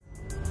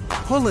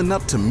Pulling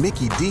up to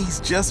Mickey D's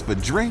just for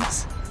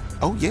drinks?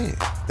 Oh yeah,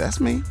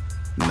 that's me.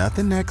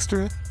 Nothing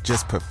extra,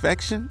 just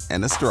perfection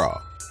and a straw.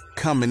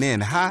 Coming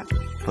in hot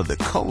for the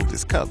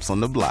coldest cups on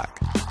the block.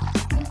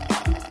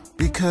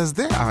 Because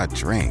there are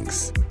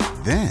drinks.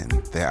 Then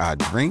there are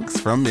drinks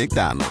from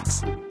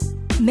McDonald's.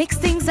 Mix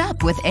things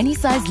up with any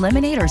size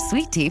lemonade or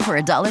sweet tea for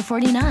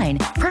 $1.49.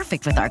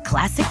 Perfect with our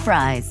classic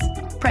fries.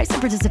 Price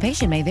and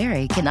participation may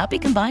vary. Cannot be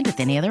combined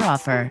with any other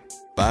offer.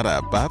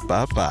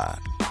 Ba-da-ba-ba-ba.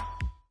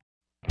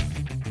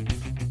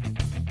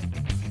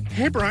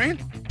 Hey, Brian.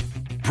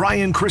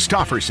 Brian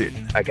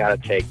Christopherson. I gotta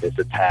take this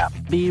a tap.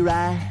 B.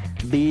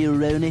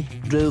 Rooney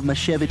drove my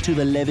Chevy to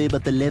the levee,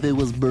 but the levee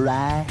was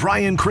dry.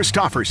 Brian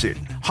Christopherson,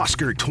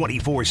 Husker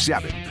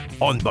 24/7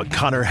 on the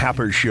Connor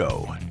Happer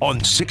Show on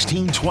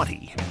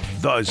 1620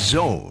 The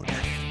Zone.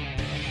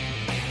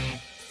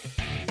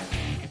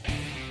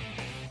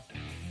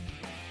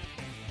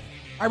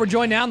 All right, we're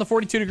joined now in the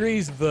 42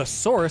 Degrees The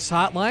Source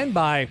hotline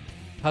by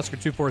Husker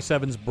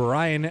 247's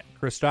Brian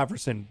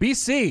Christopherson.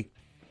 BC,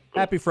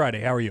 happy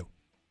Friday. How are you?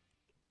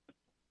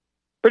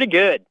 Pretty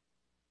good.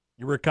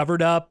 You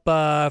recovered up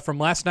from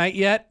last night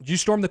yet? Did you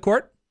storm the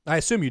court? I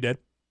assume you did.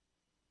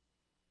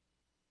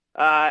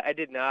 I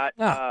did not.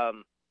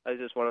 Oh. I was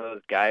just one of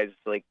those guys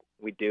like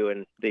we do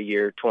in the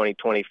year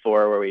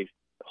 2024 where we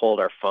hold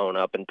our phone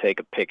up and take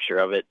a picture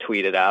of it,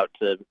 tweet it out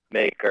to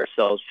make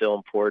ourselves feel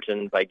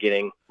important by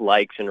getting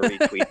likes and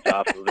retweets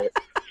off of it.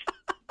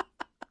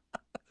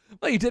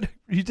 Well, you did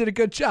a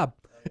good job.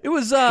 It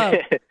was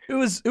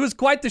it was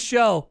quite the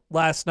show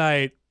last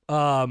night.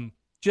 What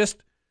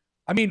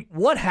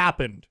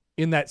happened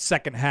in that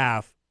second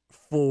half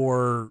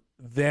for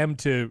them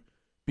to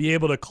be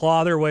able to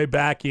claw their way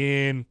back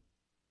in?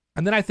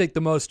 And then I think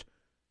the most,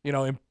 I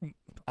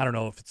don't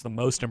know if it's the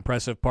most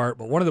impressive part,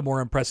 but one of the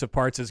more impressive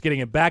parts is getting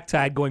it back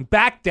tied, going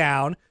back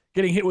down,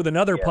 getting hit with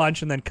another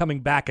punch, and then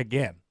coming back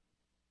again.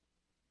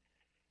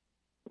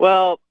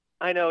 Well,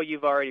 I know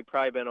you've already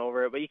probably been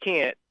over it, but you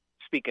can't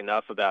speak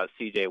enough about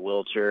C.J.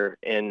 Wilcher.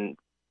 And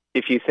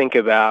if you think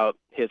about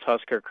his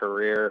Husker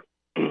career,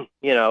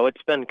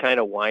 it's been kind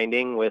of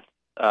winding with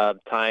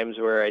times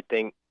where I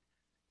think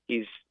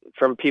he's,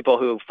 from people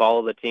who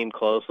follow the team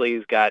closely,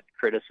 he's got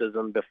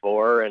criticism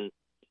before, and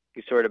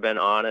he's sort of been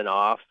on and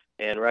off.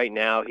 And right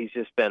now he's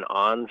just been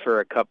on for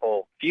a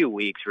few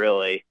weeks,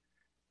 really.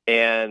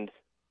 And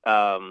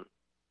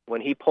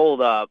when he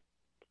pulled up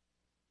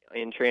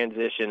in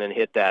transition and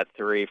hit that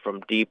three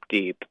from deep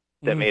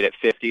that made it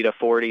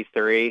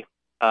 50-43,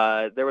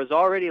 there was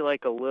already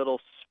like a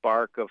little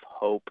spark of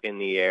hope in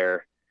the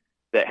air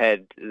that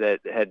had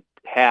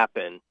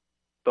happened.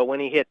 But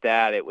when he hit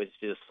that, it was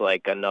just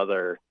like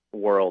another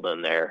world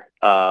in there.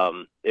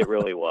 It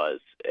really was.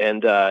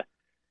 And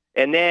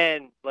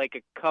then like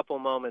a couple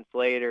moments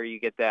later, you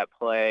get that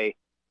play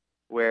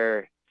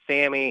where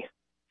Sam, you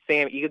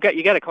got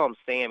to call him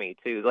Sammy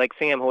too. Like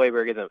Sam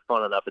Hoiberg isn't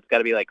fun enough. It's got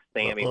to be like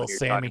Sammy when you're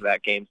talking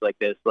about games like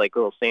this, like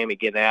little Sammy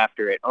getting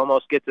after it.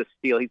 Almost gets a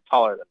steal. He's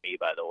taller than me,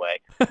 by the way.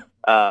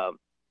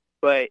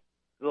 But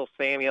little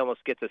Sammy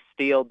almost gets a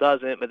steal,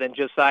 doesn't, but then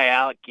Josiah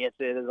Alec gets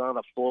it, is on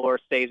the floor,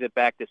 saves it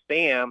back to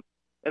Sam,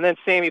 and then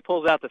Sammy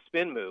pulls out the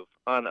spin move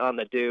on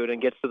the dude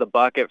and gets to the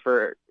bucket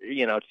for,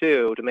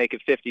 two to make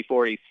it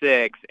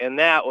 50-46, and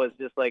that was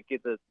just like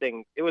the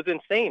thing. It was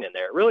insane in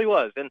there. It really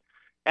was. And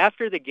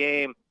after the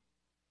game,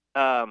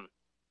 our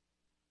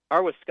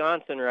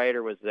Wisconsin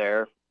writer was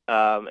there,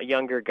 a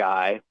younger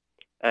guy,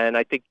 and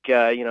I think,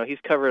 he's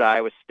covered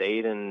Iowa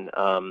State and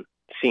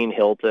seen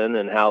Hilton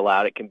and how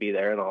loud it can be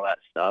there and all that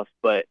stuff.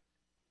 But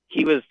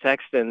he was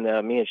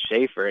texting me and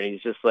Schaefer, and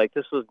he's just like,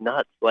 this was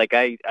nuts. Like,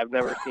 I've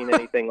never seen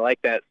anything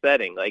like that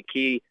setting. Like,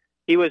 he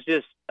was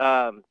just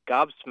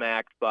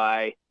gobsmacked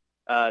by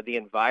the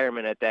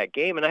environment at that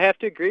game. And I have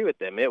to agree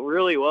with him. It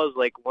really was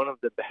like one of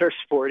the better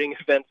sporting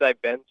events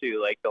I've been to,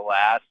 like the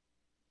last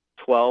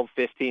 12,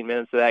 15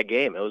 minutes of that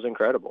game. It was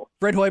incredible.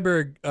 Fred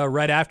Hoiberg,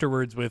 right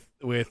afterwards with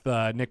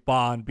Nick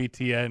Baugh on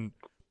BTN,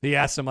 he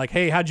asked him, like,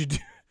 hey, how'd you do?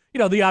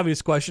 The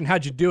obvious question,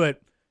 how'd you do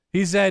it?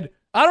 He said,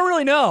 I don't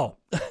really know.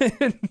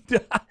 And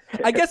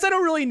I guess I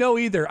don't really know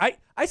either. I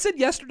said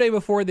yesterday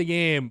before the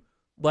game,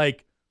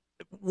 like,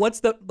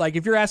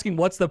 if you're asking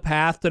what's the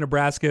path to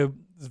Nebraska's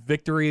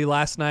victory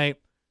last night?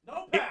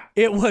 No path.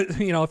 It was,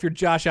 if you're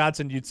Josh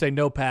Hodson, you'd say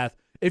no path.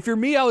 If you're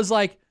me, I was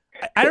like,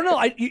 I don't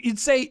know. You'd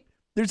say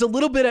they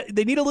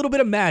need a little bit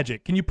of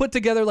magic. Can you put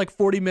together like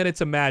 40 minutes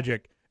of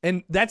magic?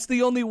 And that's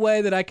the only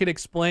way that I could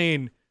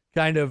explain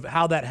kind of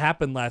how that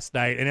happened last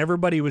night. And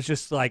everybody was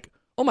just like,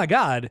 oh my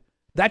God,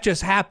 that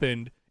just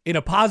happened in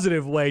a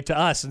positive way to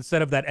us,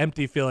 instead of that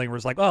empty feeling where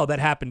it's like, oh, that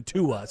happened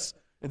to us,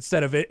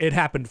 instead of it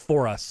happened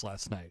for us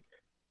last night.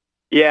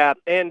 Yeah,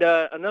 and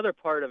another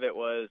part of it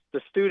was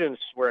the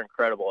students were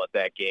incredible at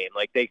that game.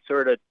 Like, they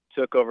sort of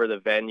took over the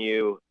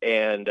venue,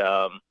 and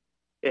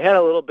it had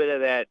a little bit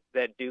of that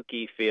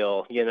Dookie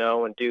feel,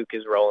 when Duke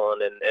is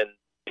rolling and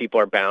people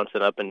are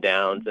bouncing up and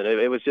down. And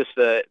it was just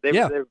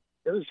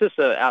it was just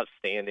an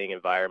outstanding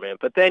environment.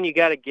 But then you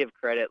got to give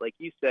credit, like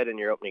you said in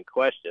your opening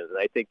question, and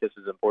I think this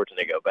is important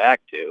to go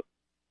back to.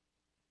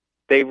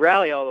 they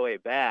rally all the way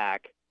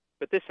back.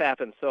 But this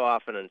happens so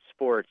often in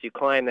sports. You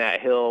climb that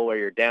hill where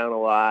you're down a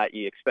lot,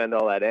 you expend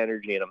all that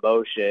energy and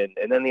emotion,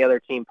 and then the other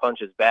team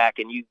punches back,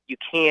 and you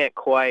can't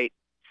quite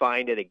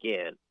find it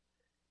again.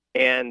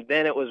 And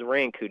then it was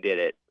Rink who did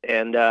it.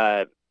 And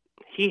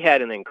he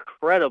had an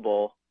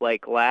incredible,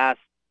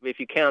 if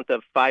you count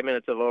the 5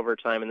 minutes of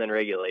overtime and then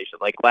regulation,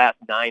 last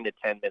 9 to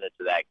 10 minutes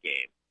of that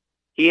game.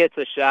 He hits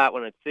a shot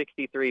when it's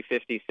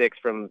 63-56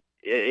 from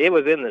 – it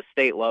was in the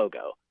state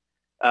logo.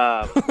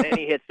 Then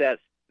he hits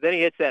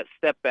that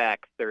step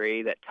back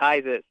three that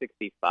ties it at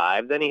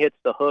 65. Then he hits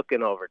the hook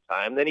in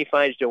overtime. Then he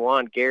finds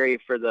Jawan Gary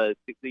for the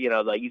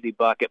easy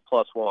bucket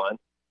 +1.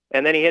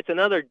 And then he hits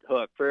another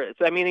hook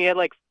he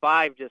had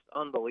 5 just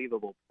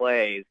unbelievable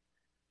plays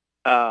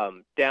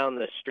down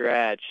the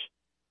stretch.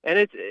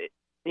 And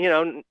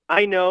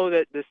I know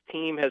that this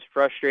team has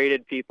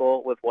frustrated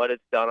people with what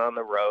it's done on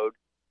the road.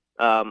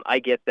 I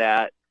get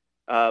that.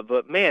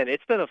 But, man,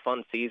 it's been a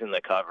fun season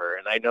to cover,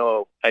 and I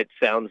know it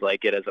sounds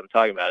like it as I'm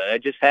talking about it.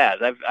 It just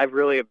has. I've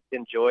really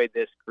enjoyed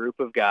this group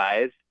of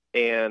guys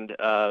and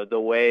the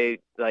way,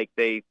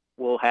 they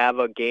will have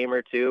a game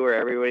or two where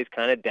everybody's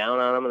kind of down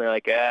on them, and they're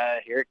like,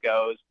 here it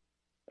goes.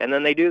 And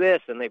then they do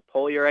this, and they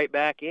pull you right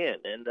back in.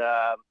 And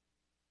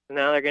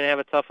now they're going to have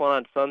a tough one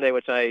on Sunday,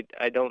 which I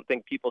don't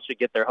think people should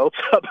get their hopes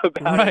up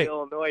about right. in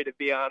Illinois, to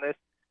be honest.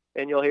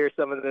 And you'll hear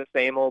some of the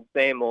same old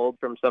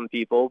from some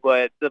people.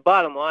 But the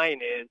bottom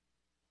line is,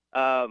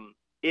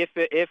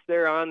 if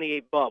they're on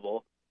the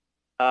bubble,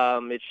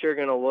 it's sure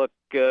going to look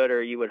good,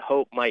 or you would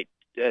hope might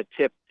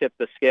tip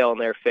the scale in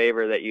their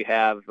favor that you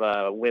have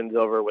wins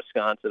over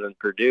Wisconsin and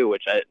Purdue,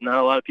 which not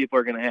a lot of people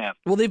are going to have.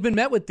 Well, they've been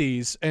met with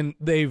these, and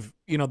they've,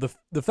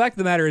 the fact of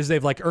the matter is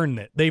they've earned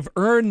it. They've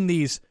earned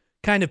these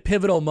kind of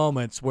pivotal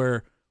moments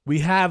where we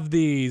have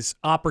these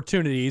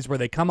opportunities where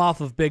they come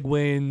off of big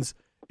wins,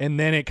 and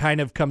then it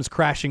kind of comes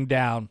crashing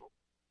down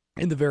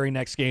in the very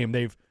next game.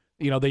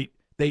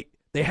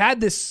 They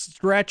had this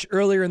stretch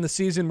earlier in the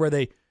season where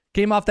they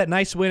came off that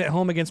nice win at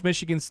home against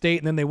Michigan State,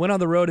 and then they went on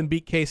the road and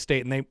beat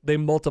K-State, and they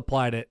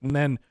multiplied it. And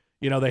then,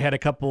 they had a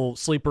couple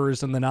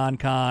sleepers in the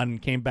non-con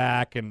and came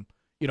back and,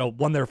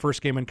 won their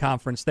first game in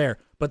conference there.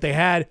 But they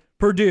had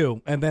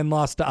Purdue and then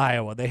lost to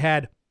Iowa. They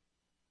had,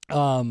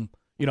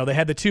 they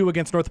had the 2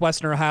 against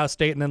Northwestern Ohio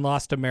State and then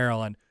lost to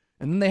Maryland.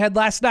 And then they had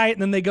last night,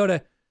 and then they go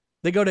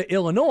to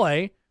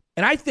Illinois.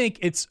 And I think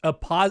it's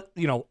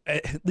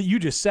you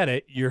just said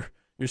it. You're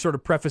sort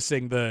of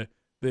prefacing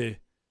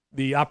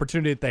the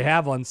opportunity that they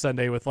have on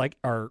Sunday with I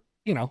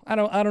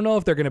don't know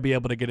if they're going to be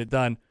able to get it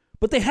done,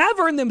 but they have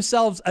earned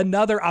themselves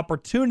another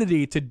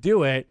opportunity to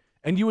do it.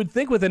 And you would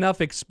think with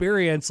enough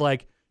experience,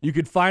 you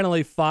could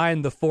finally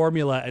find the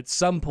formula at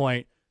some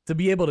point to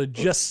be able to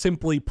just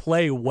simply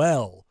play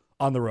well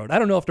on the road. I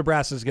don't know if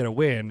Nebraska's going to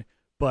win,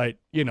 but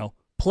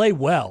play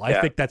well.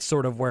 I think that's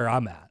sort of where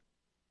I'm at.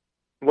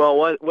 Well,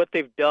 what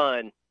they've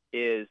done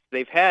is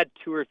they've had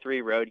 2 or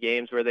 3 road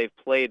games where they've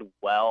played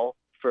well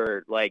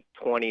for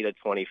 20 to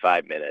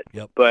 25 minutes.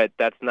 Yep. But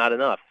that's not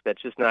enough.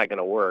 That's just not going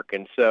to work.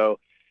 And so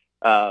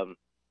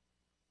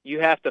you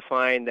have to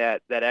find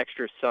that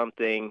extra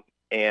something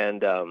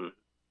and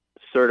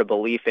sort of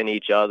belief in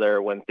each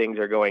other when things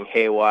are going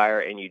haywire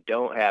and you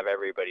don't have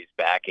everybody's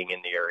backing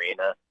in the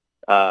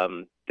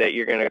arena, that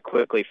you're going to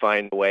quickly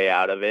find a way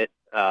out of it.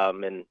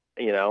 And,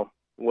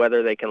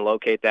 whether they can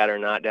locate that or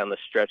not down the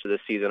stretch of the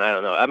season, I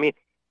don't know. I mean,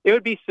 it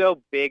would be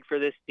so big for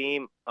this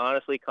team,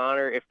 honestly,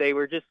 Connor, if they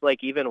were just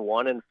even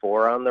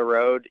 1-4 on the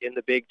road in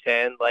the Big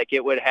Ten.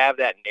 It would have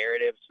that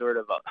narrative sort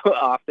of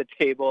off the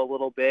table a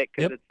little bit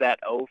because It's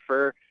that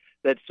offer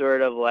that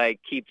sort of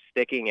keeps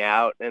sticking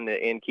out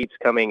and keeps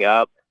coming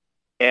up.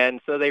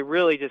 And so they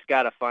really just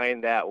got to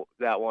find that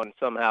one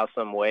somehow,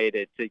 some way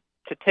to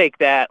take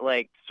that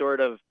sort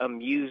of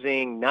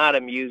amusing, not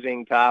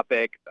amusing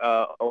topic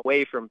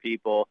away from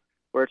people.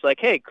 Where it's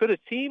hey, could a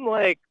team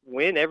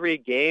win every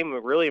game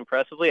really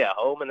impressively at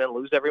home and then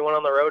lose everyone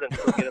on the road and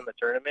still get in the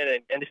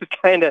tournament and just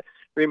kind of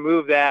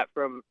remove that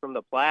from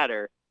the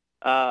platter?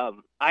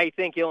 I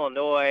think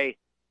Illinois,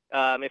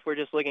 if we're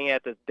just looking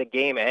at the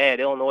game ahead,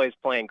 Illinois is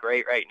playing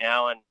great right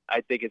now, and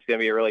I think it's going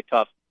to be a really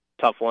tough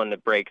one to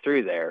break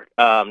through there.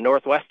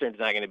 Northwestern's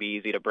not going to be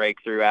easy to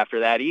break through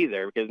after that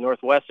either, because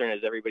Northwestern,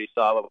 as everybody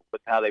saw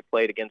with how they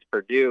played against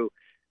Purdue,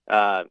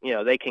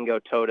 they can go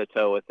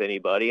toe-to-toe with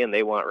anybody, and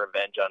they want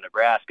revenge on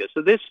Nebraska.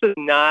 So this is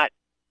not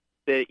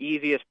the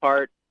easiest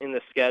part in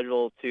the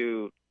schedule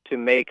to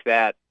make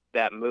that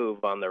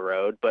move on the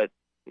road. But,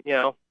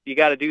 you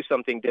got to do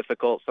something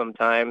difficult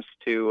sometimes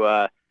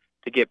to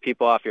get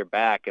people off your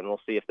back, and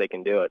we'll see if they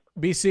can do it.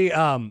 BC,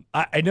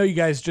 I know you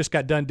guys just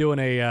got done doing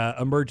a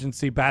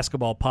emergency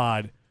basketball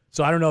pod,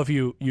 so I don't know if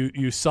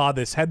you saw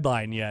this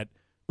headline yet,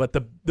 but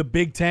the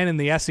Big Ten and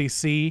the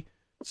SEC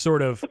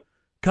sort of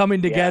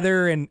coming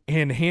together and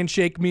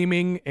handshake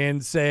memeing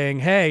and saying,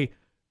 hey,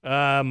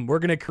 we're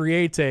going to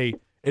create a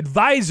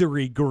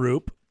advisory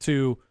group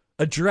to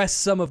address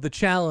some of the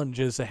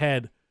challenges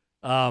ahead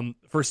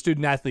for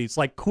student athletes.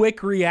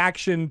 Quick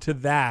reaction to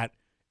that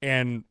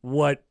and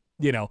what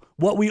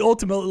we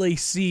ultimately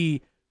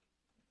see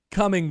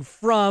coming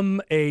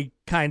from a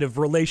kind of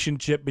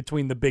relationship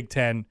between the Big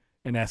Ten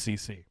and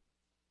SEC.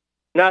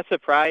 Not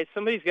surprised.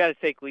 Somebody's got to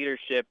take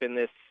leadership in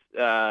this,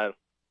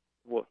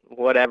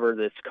 whatever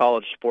this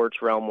college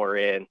sports realm we're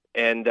in.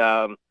 And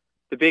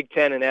the Big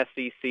Ten and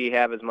SEC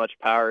have as much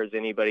power as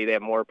anybody. They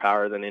have more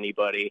power than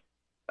anybody,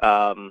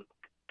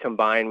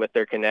 combined with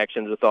their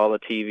connections with all the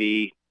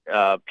TV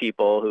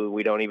people who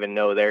we don't even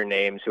know their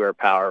names who are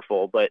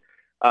powerful. But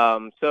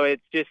so it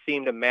just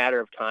seemed a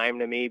matter of time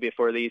to me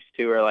before these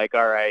two are like,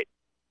 all right,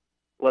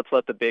 let's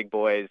let the big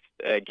boys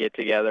get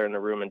together in the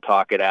room and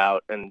talk it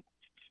out and,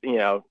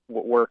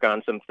 work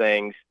on some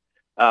things.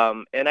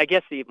 And I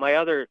guess my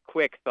other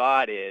quick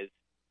thought is,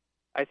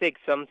 I think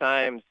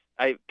sometimes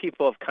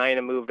people have kind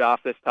of moved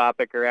off this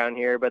topic around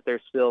here, but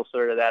there's still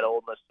sort of that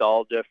old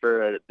nostalgia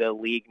for the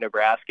league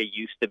Nebraska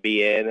used to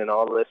be in and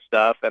all this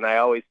stuff. And I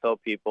always tell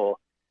people,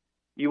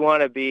 you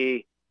want to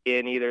be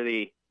in either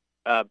the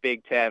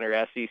Big Ten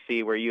or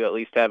SEC where you at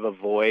least have a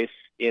voice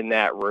in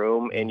that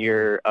room and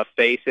you're a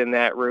face in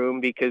that room,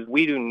 because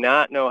we do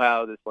not know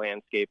how this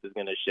landscape is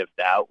going to shift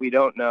out. We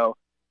don't know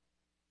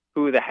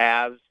who the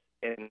haves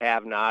and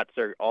have-nots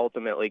are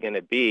ultimately going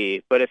to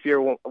be. But if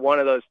you're one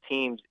of those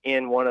teams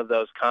in one of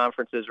those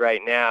conferences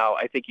right now,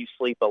 I think you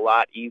sleep a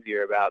lot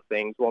easier about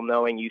things, while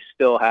knowing you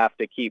still have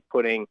to keep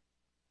putting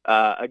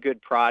a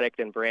good product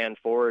and brand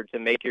forward to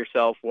make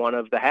yourself one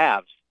of the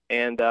haves.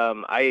 And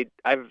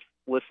I've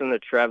listened to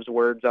Trev's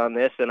words on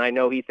this, and I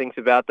know he thinks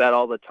about that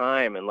all the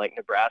time. And like,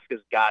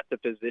 Nebraska's got to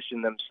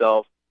position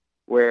themselves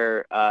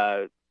where,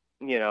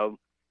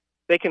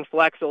 they can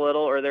flex a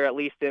little, or they're at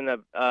least in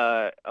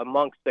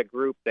amongst a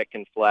group that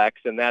can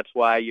flex. And that's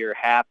why you're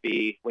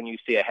happy when you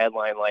see a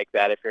headline like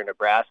that, if you're a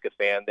Nebraska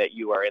fan, that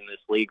you are in this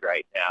league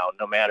right now.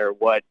 No matter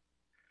what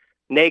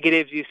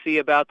negatives you see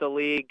about the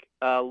league,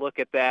 look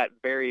at that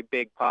very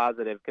big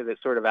positive, because it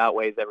sort of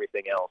outweighs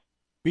everything else.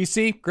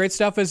 BC, great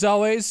stuff as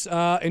always.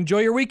 Enjoy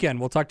your weekend.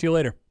 We'll talk to you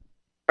later.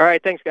 All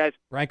right, thanks, guys.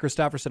 Ryan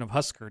Christopherson of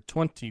Husker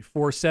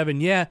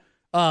 24/7. Yeah,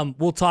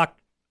 we'll talk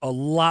a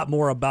lot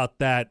more about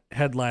that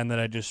headline that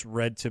I just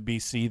read to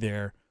BC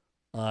there,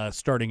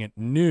 starting at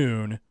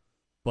noon.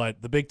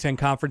 But the Big Ten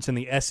Conference and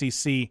the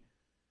SEC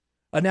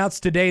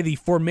announced today the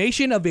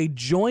formation of a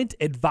joint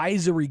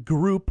advisory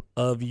group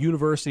of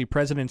university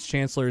presidents,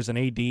 chancellors, and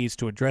ADs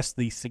to address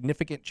the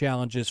significant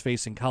challenges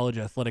facing college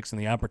athletics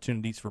and the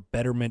opportunities for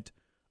betterment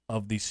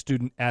of the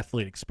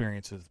student-athlete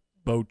experiences.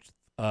 Both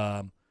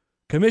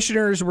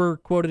commissioners were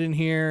quoted in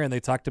here, and they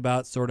talked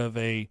about sort of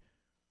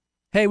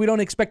hey, we don't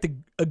expect to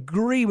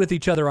agree with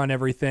each other on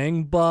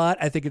everything, but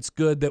I think it's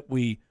good that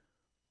we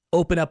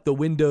open up the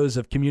windows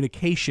of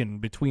communication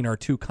between our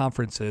two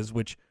conferences,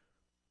 which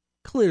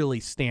clearly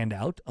stand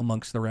out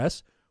amongst the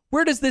rest.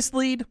 Where does this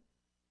lead?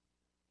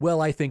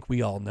 Well, I think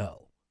we all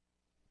know.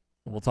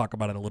 We'll talk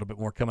about it a little bit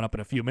more coming up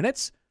in a few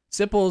minutes.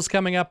 Simple's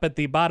coming up at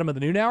the bottom of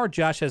the noon hour.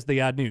 Josh has the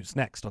odd news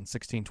next on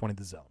 1620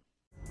 The Zone.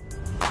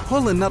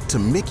 Pulling up to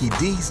Mickey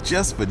D's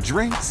just for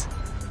drinks?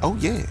 Oh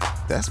yeah,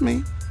 that's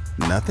me.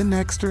 Nothing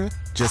extra,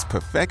 just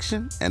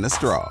perfection and a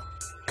straw.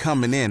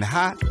 Coming in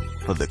hot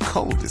for the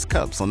coldest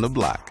cups on the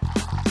block.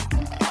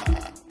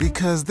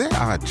 Because there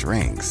are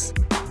drinks.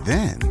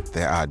 Then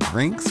there are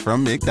drinks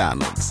from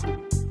McDonald's.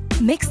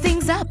 Mix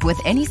things up with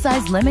any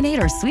size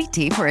lemonade or sweet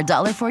tea for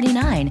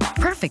 $1.49.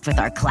 Perfect with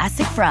our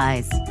classic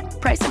fries.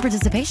 Price and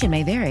participation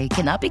may vary.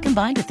 Cannot be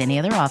combined with any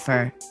other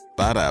offer.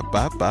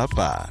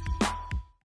 Ba-da-ba-ba-ba.